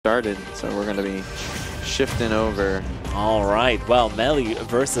started, so we're going to be shifting over. All right, well, Meli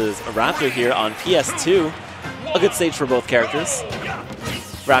versus Raptor here on PS2. A good stage for both characters.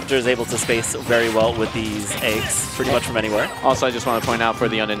 Raptor is able to space very well with these eggs, pretty much from anywhere. Also, I just want to point out for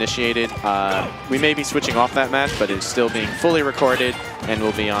the uninitiated, we may be switching off that match, but it's still being fully recorded and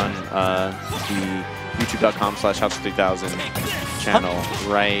will be on the youtube.com/House3000 channel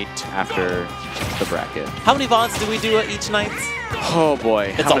right after the bracket. How many VODs do we do each night? Oh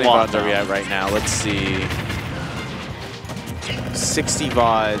boy, it's how many lot VODs are we at right now? Let's see. 60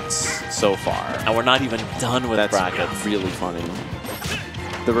 VODs so far. And we're not even done with brackets. That's really funny.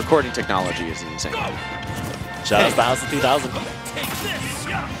 The recording technology is insane. Shout out to House of 3000.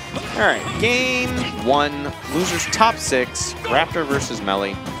 All right, game 1, losers top 6, Raptor versus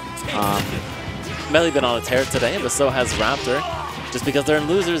Meli. Meli been on a tear today, but so has Raptor. Just because they're in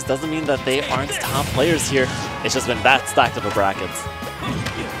losers doesn't mean that they aren't top players here. It's just been that stacked of a brackets.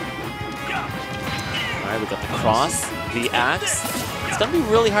 All right, we got the cross, the axe. It's gonna be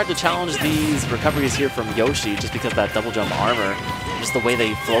really hard to challenge these recoveries here from Yoshi, just because that double jump armor, just the way that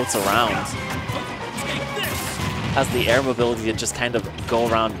he floats around. Has the air mobility to just kind of go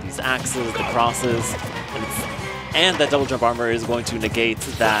around these axes, the crosses, and that double jump armor is going to negate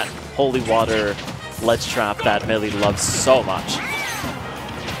that holy water ledge trap that Meli loves so much.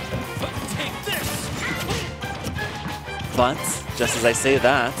 But just as I say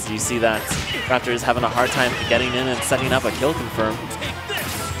that, you see that Raptor is having a hard time getting in and setting up a kill confirm.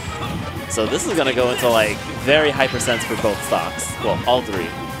 So this is going to go into like very high percents for both stocks. Well, all three.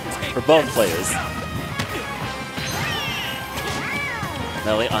 For both players.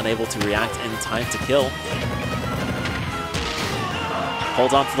 Meli unable to react in time to kill.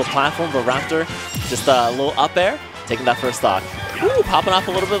 Holds on to the platform, but Raptor just a little up air, taking that first stock. Ooh, popping off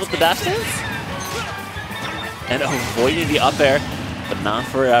a little bit with the dash dance. And avoiding the up air, but not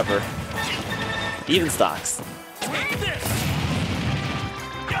forever. Even stocks.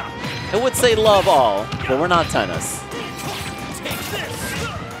 I would say love all, but we're not tennis.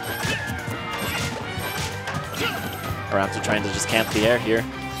 Raptor trying to just camp the air here.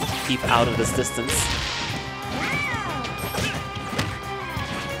 Keep out of this distance.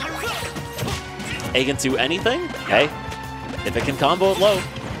 Egg into anything? Hey, if it can combo it low.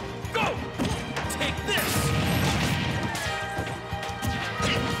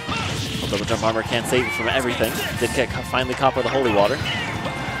 Double jump armor can't save it from everything. Did get finally copper the holy water.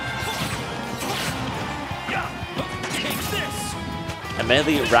 And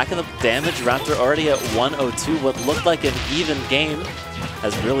Meli racking up damage. Raptor already at 102. What looked like an even game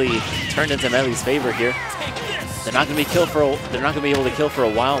has really turned into Meli's favor here. They're not going to be able to kill for a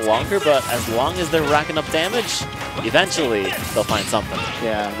while longer, but as long as they're racking up damage, eventually they'll find something.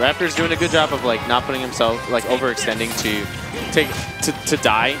 Yeah, Raptor's doing a good job of like not putting himself like overextending to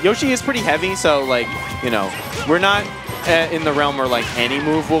die. Yoshi is pretty heavy, so like, you know, we're not in the realm where like any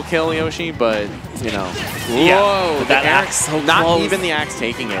move will kill Yoshi, but you know, whoa, that axe so not close. Even the axe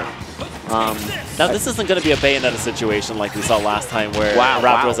taking it. Now this isn't going to be a Bayonetta situation like we saw last time where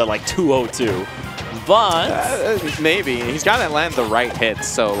Raptor was at like 202. But maybe he's got to land the right hits,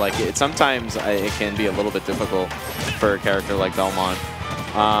 so like sometimes it can be a little bit difficult for a character like Belmont.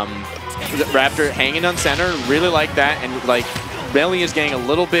 Raptor hanging on center, really like that, and like Meli is getting a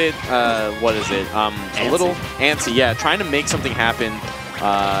little bit what is it? A little antsy, yeah, trying to make something happen,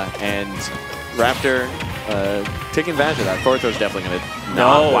 and Raptor taking advantage of that. Forward throw's definitely gonna.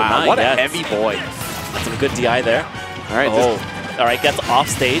 No, wow, what a heavy boy! That's some good DI there. All right. All right, gets off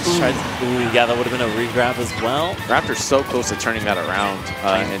stage. Ooh, yeah, that would have been a regrab as well. Raptor's so close to turning that around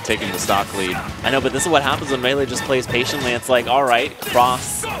and taking the stock lead. I know, but this is what happens when Meli just plays patiently. It's like, all right,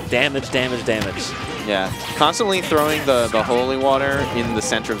 cross, damage, damage, damage. Yeah, constantly throwing the holy water in the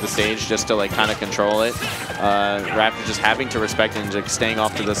center of the stage just to like kind of control it. Raptor just having to respect it and just staying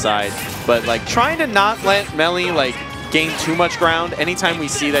off to the side, but like trying to not let Meli like gain too much ground. Anytime we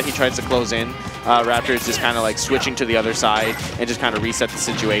see that he tries to close in, Raptor is just kind of like switching to the other side and just kind of reset the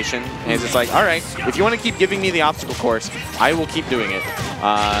situation. And it's just like, all right, if you want to keep giving me the obstacle course, I will keep doing it.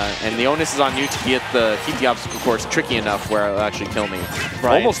 And the onus is on you to keep the obstacle course tricky enough where it'll actually kill me.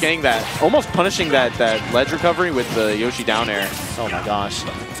 Right. Almost getting that, almost punishing that ledge recovery with the Yoshi down air. Oh my gosh.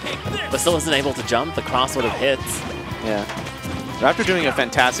 But still isn't able to jump. The cross would have hit. Yeah. Raptor doing a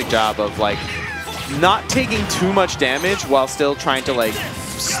fantastic job of like not taking too much damage while still trying to like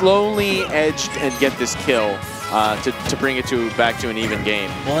slowly edge and get this kill to bring it back to an even game.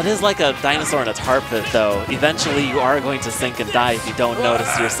 Well, it is like a dinosaur in a tar pit, though. Eventually, you are going to sink and die if you don't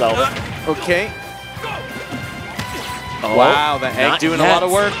notice yourself. Okay. Oh, wow, that egg doing a lot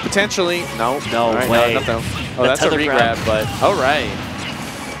of work, potentially. No, no right, way. No, oh, that's a regrab, but all right.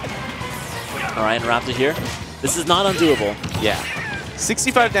 All right, and Raptor here. This is not undoable. Yeah.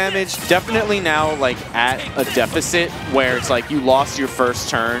 65 damage, definitely now like at a deficit where it's like you lost your first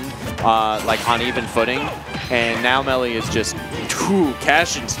turn like on even footing, and now Meli is just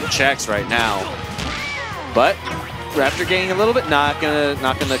cashing some checks right now. But Raptor getting a little bit not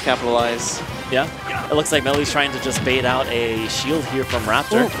gonna capitalize. Yeah, it looks like Meli's trying to just bait out a shield here from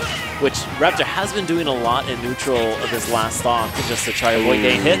Raptor, which Raptor has been doing a lot in neutral of his last stock just to try to avoid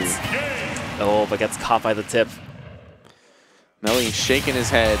getting hits. Oh, but gets caught by the tip. Meli shaking his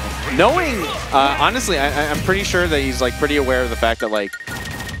head, knowing, honestly, I'm pretty sure that he's like pretty aware of the fact that like,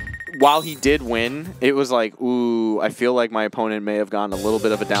 while he did win, it was like, ooh, I feel like my opponent may have gotten a little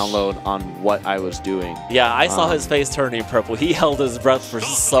bit of a download on what I was doing. Yeah, I saw his face turning purple. He held his breath for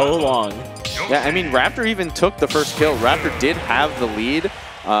so long. Yeah, I mean, Raptor even took the first kill. Raptor did have the lead,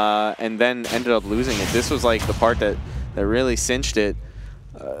 and then ended up losing it. This was like the part that really cinched it.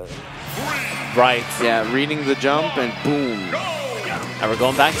 Right. Yeah, reading the jump and boom. And we're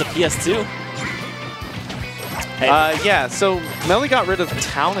going back to PS2. Hey. Yeah, so Meli got rid of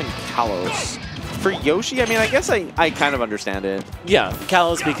Town and Kalos. For Yoshi, I mean, I guess I kind of understand it. Yeah,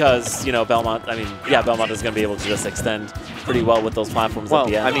 Kalos because, you know, Belmont, I mean, yeah, Belmont is going to be able to just extend pretty well with those platforms at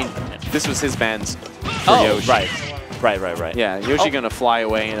the end. I mean, this was his bans for Yoshi. Right. Yeah, Yoshi going to fly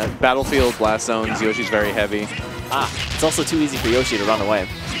away in a battlefield, blast zones. Yoshi's very heavy. It's also too easy for Yoshi to run away.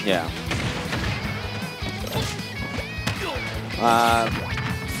 Yeah.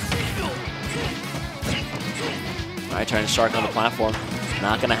 Alright, trying to shark on the platform.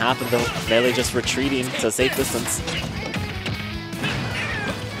 Not going to happen though. Meli just retreating to safe distance.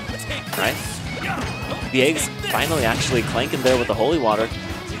 Alright. The eggs finally actually clanking there with the holy water.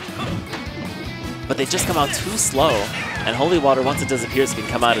 But they just come out too slow. And holy water, once it disappears, can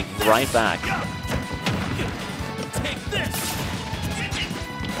come out right back.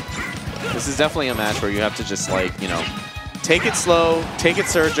 This is definitely a match where you have to just like, you know, take it slow, take it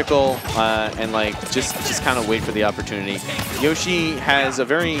surgical, and like just kind of wait for the opportunity. Yoshi has a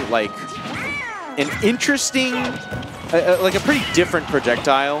very like an interesting, like a pretty different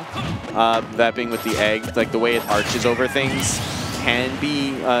projectile. That being with the egg, like the way it arches over things can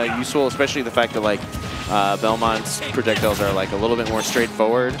be useful, especially the fact that like Belmont's projectiles are like a little bit more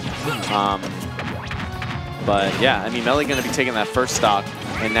straightforward. But yeah, I mean, Meli going to be taking that first stock,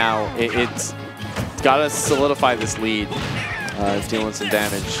 and now it's got to solidify this lead, dealing some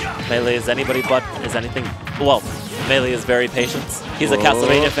damage. Meli is anything, well, Meli is very patient. He's a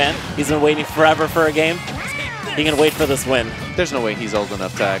Castlevania fan. He's been waiting forever for a game. He can wait for this win. There's no way he's old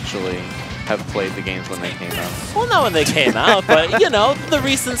enough to actually have played the games when they came out. Well, not when they came out, but, you know, the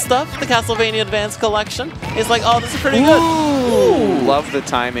recent stuff, the Castlevania Advance Collection, is like, oh, this is pretty good. Ooh, love the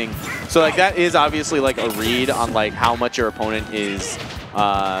timing. So, like, that is obviously, like, a read on, like, how much your opponent is,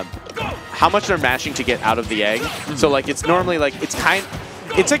 how much they're mashing to get out of the egg. So, like, it's normally, like, it's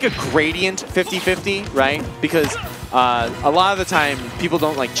like a gradient 50-50, right? Because a lot of the time, people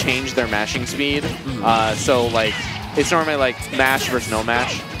don't, like, change their mashing speed. So, like, it's normally, like, mash versus no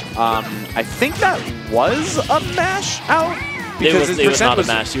mash. I think that was a mash out. Because it was not a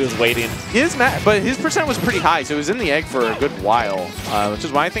mash. He was waiting. But his percent was pretty high, so it was in the egg for a good while, which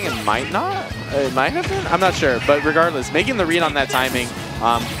is why I think it might not. It might have been. I'm not sure. But regardless, making the read on that timing,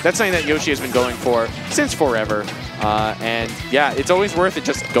 that's something that Yoshi has been going for since forever. And yeah, it's always worth it.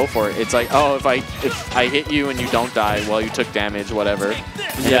 Just go for it. It's like, oh, if I hit you and you don't die, well, you took damage, whatever.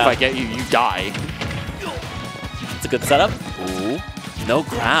 And if I get you, you die. It's a good setup. Ooh. No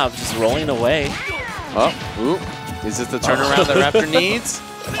grab, just rolling away. Oh, ooh. Is this the turnaround that Raptor needs?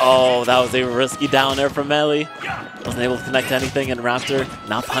 Oh, that was a risky down there from Meli. Wasn't able to connect to anything, and Raptor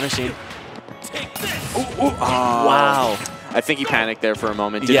not punishing. Ooh, ooh. Oh. Wow. I think he panicked there for a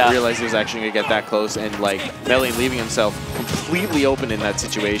moment. Didn't realize he was actually going to get that close, and like Meli leaving himself completely open in that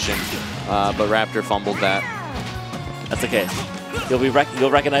situation. But Raptor fumbled that. That's okay. You'll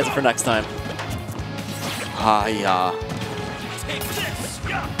recognize it for next time. Yeah.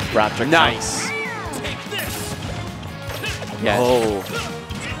 Raptor. Nice. Yeah. Oh.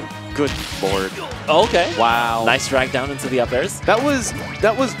 Good lord. Oh, okay. Wow. Nice drag down into the up airs. That was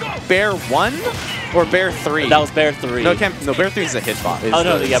Bear 1 or Bear 3? That was Bear 3. No, Bear 3 is a hitbox. Oh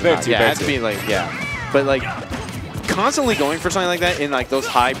no, yeah, Bear 2. Yeah, Bear it has to be like, yeah. But like constantly going for something like that in like those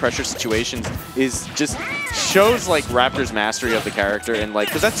high pressure situations is just shows like Raptor's mastery of the character, and like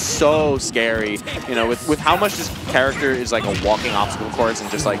because that's so scary, you know, with how much this character is like a walking obstacle course and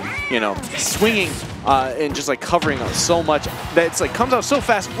just like, you know, swinging and just like covering so much that it's like comes out so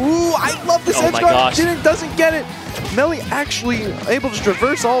fast. Ooh, I love this edge guard. Doesn't get it. Meli actually able to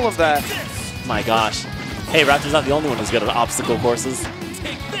traverse all of that. My gosh. Hey, Raptor's not the only one who's good at obstacle courses.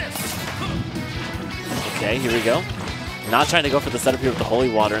 Okay, here we go. Not trying to go for the setup here with the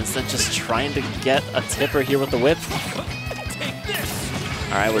holy water, instead just trying to get a tipper here with the whip.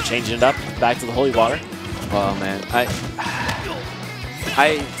 All right, we're changing it up back to the holy water. Oh man, I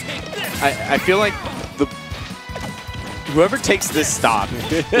feel like whoever takes this stock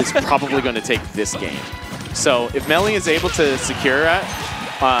is probably going to take this game. So if Meli is able to secure it,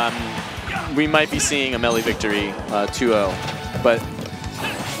 we might be seeing a Meli victory 2-0. But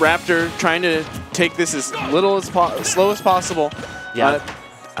Raptor trying to take this as little as slow as possible. Yeah.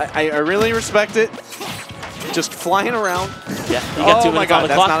 I really respect it. Just flying around. Yeah. You got 2 minutes my God, on the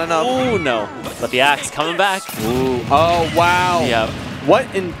that's clock. not enough. Oh no! But the axe coming back. Ooh. Oh wow. Yeah.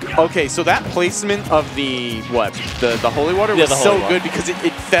 What in? Okay, so that placement of the the holy water was so good because it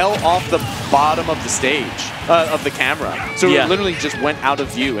fell off the bottom of the stage of the camera. So it literally just went out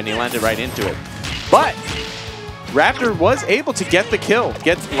of view and he landed right into it. But Raptor was able to get the kill,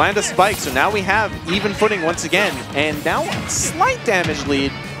 land a spike. So now we have even footing once again, and now a slight damage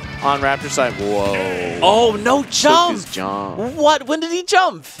lead on Raptor's side. Whoa! Oh no jump! Took his jump. What? When did he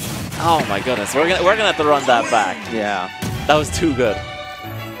jump? Oh my goodness! We're gonna have to run that back. Yeah. That was too good.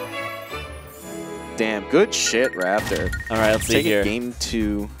 Damn, good shit, Raptor. All right, let's see here. Game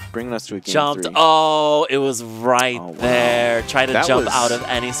 2, bringing us to a game Jumped. 3. Oh, it was right there. Try to jump out of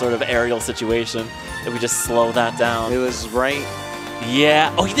any sort of aerial situation. If we just slow that down. It was right.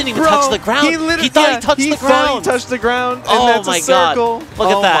 Yeah. Oh, he didn't even touch the ground. He thought he touched the ground. He thought he touched the ground. Oh and that's my a circle. God. Look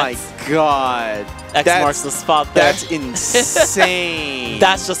at that. Oh my God. X marks the spot there. That's insane.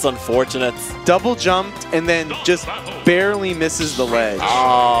 That's just unfortunate. Double jumped and then just barely misses the ledge.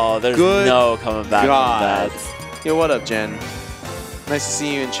 Oh, there's no coming back from that. Yo, what up, Jen? Nice to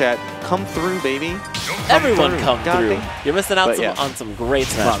see you in chat. Come through, baby. Everyone come through. You're missing out on some great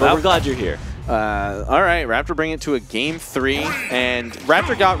Smash, but we're glad you're here. All right, Raptor bring it to a game 3, and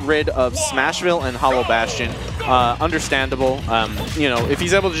Raptor got rid of Smashville and Hollow Bastion. Understandable. You know, if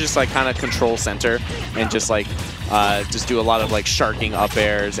he's able to just like kind of control center and just like just do a lot of like sharking up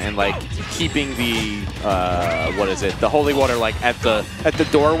airs and like keeping the the holy water like at the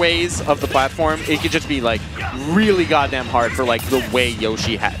doorways of the platform, it could just be like really goddamn hard for like the way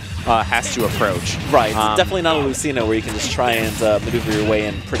Yoshi has to approach. Right, it's definitely not a Lucina where you can just try and maneuver your way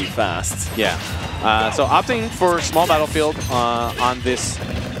in pretty fast. Yeah. So opting for small battlefield on this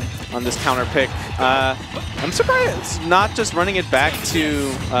counter pick. I'm surprised it's not just running it back to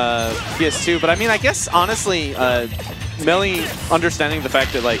PS2, but I mean, I guess honestly, Meli understanding the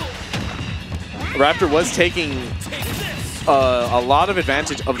fact that like Raptor was taking a lot of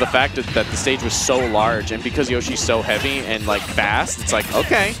advantage of the fact that the stage was so large, and because Yoshi's so heavy and like fast, it's like,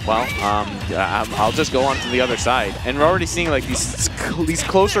 okay, well, I'll just go on to the other side. And we're already seeing like these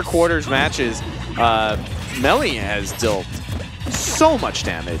closer quarters matches. Meli has dealt so much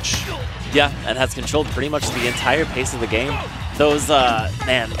damage. Yeah, and has controlled pretty much the entire pace of the game. Those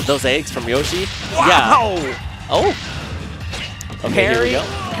those eggs from Yoshi. Wow. Yeah. Oh. Okay, here we go.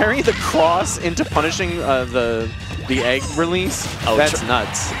 Parry the cross into punishing the egg release. Oh, that's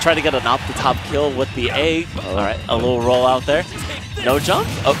nuts. Try to get an off-the-top kill with the egg. All right, a little roll out there. No jump?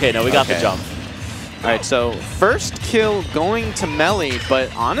 Okay, no, we got the jump. All right, so first kill going to Meli,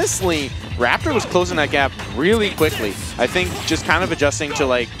 but honestly, Raptor was closing that gap really quickly. I think just kind of adjusting to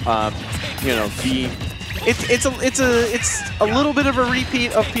like, you know, it's a little bit of a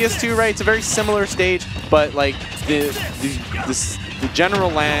repeat of PS2, right? It's a very similar stage, but like the general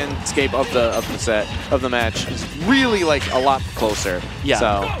landscape of the match is really like a lot closer. Yeah.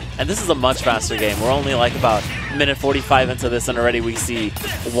 So, and this is a much faster game. We're only like about minute 45 into this, and already we see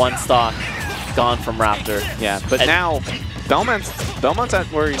one stock gone from Raptor. Yeah, but now Belmont's at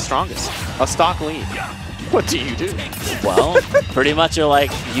where he's strongest. A stock lead. What do you do? Well, pretty much you're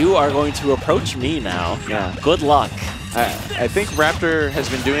like, you are going to approach me now. Yeah. Good luck. I think Raptor has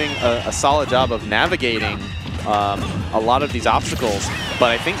been doing a solid job of navigating a lot of these obstacles,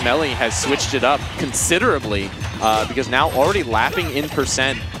 but I think Meli has switched it up considerably because now already lapping in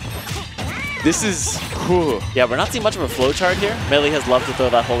 %. This is... Whew. Yeah, we're not seeing much of a flowchart here. Meli has loved to throw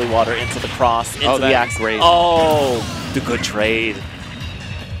that holy water into the cross, into the axe. Great. Oh, the good trade.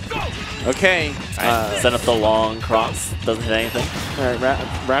 Okay. Send up the long cross. Doesn't hit anything. All right,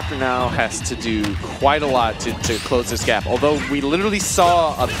 Raptor now has to do quite a lot to close this gap. Although we literally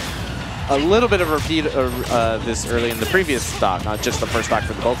saw a little bit of a repeat of this early in the previous stock, not just the first stock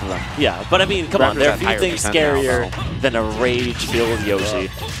for the both of them. Yeah, but I mean, come on, there are few things scarier than a rage-filled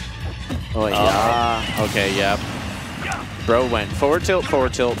Yoshi. Oh, yeah. Okay, yeah. Bro went forward tilt,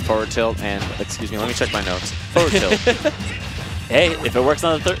 forward tilt, forward tilt, and, excuse me, let me check my notes. Forward tilt. Hey, if it works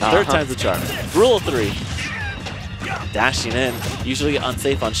on the third time's the charm. Rule of 3. Dashing in. Usually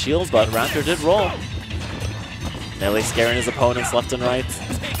unsafe on shield, but Raptor did roll. Meli scaring his opponents left and right.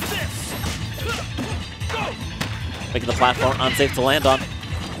 Making the platform unsafe to land on.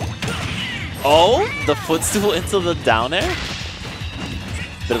 Oh, the footstool into the down air.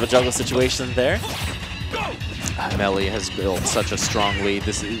 Bit of a juggle situation there. Meli has built such a strong lead.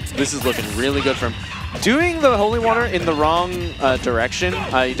 This is looking really good for him. Doing the Holy Water in the wrong direction,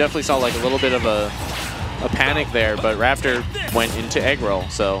 you definitely saw like a little bit of a panic there, but Raptor went into egg roll,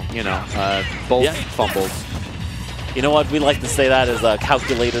 so, you know, both fumbled. You know what? We like to say that is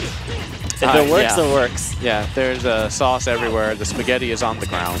calculated. If it works, it works. Yeah, there's sauce everywhere. The spaghetti is on the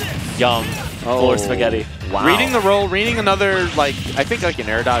ground. Yum. Floor spaghetti. Wow. Reading the roll, reading another, like, I think like an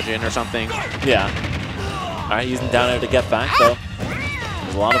air dodge in or something. Yeah. All right, using down air to get back, though.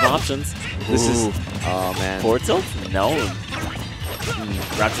 There's a lot of options. This is, oh man. Forward tilt? No.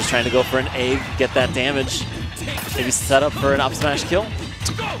 Raptor's trying to go for an egg, get that damage. Maybe set up for an up smash kill.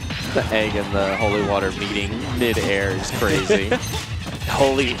 The egg and the Holy Water meeting mid-air is crazy.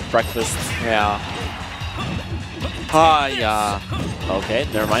 Holy breakfast. Yeah. Yeah. Okay,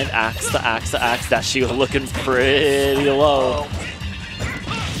 never mind. Axe to axe to axe. That shield looking pretty low.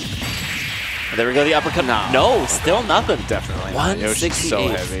 And there we go, the uppercut. No, still nothing. Definitely. 168. Yoshi's so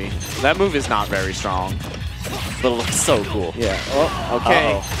heavy. That move is not very strong. But it looks so cool. Yeah. Oh,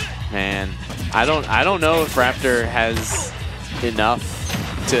 okay. Man, I don't know if Raptor has enough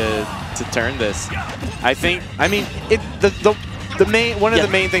to turn this. I mean, one of the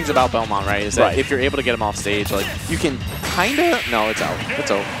main things about Belmont, right, is that if you're able to get him off stage, like, you can kinda, no, it's out.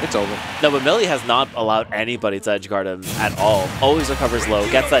 It's over. No, but Meli has not allowed anybody to edge guard him at all. Always recovers low,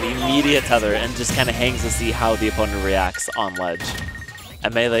 gets that immediate tether, and just kind of hangs to see how the opponent reacts on ledge.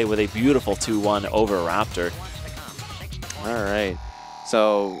 And Meli with a beautiful 2-1 over Raptor. All right.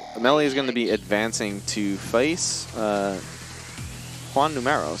 So Meli is going to be advancing to face Juan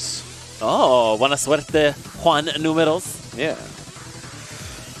Numeros. Oh, buena suerte, Juan Numeros. Yeah.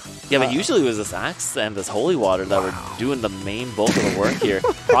 Yeah, but usually it was this Axe and this Holy Water that were doing the main bulk of the work here.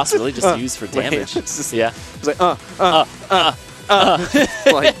 Cross really just used for damage. Yeah. It's like,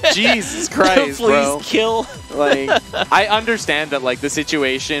 like, Jesus Christ, bro. Please kill. Like, I understand that, like, the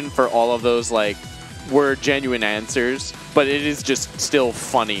situation for all of those, like, were genuine answers, but it is just still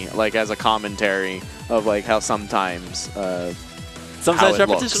funny, like, as a commentary of, like, how sometimes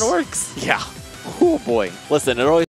repetition works. Yeah. Oh, boy. Listen, it always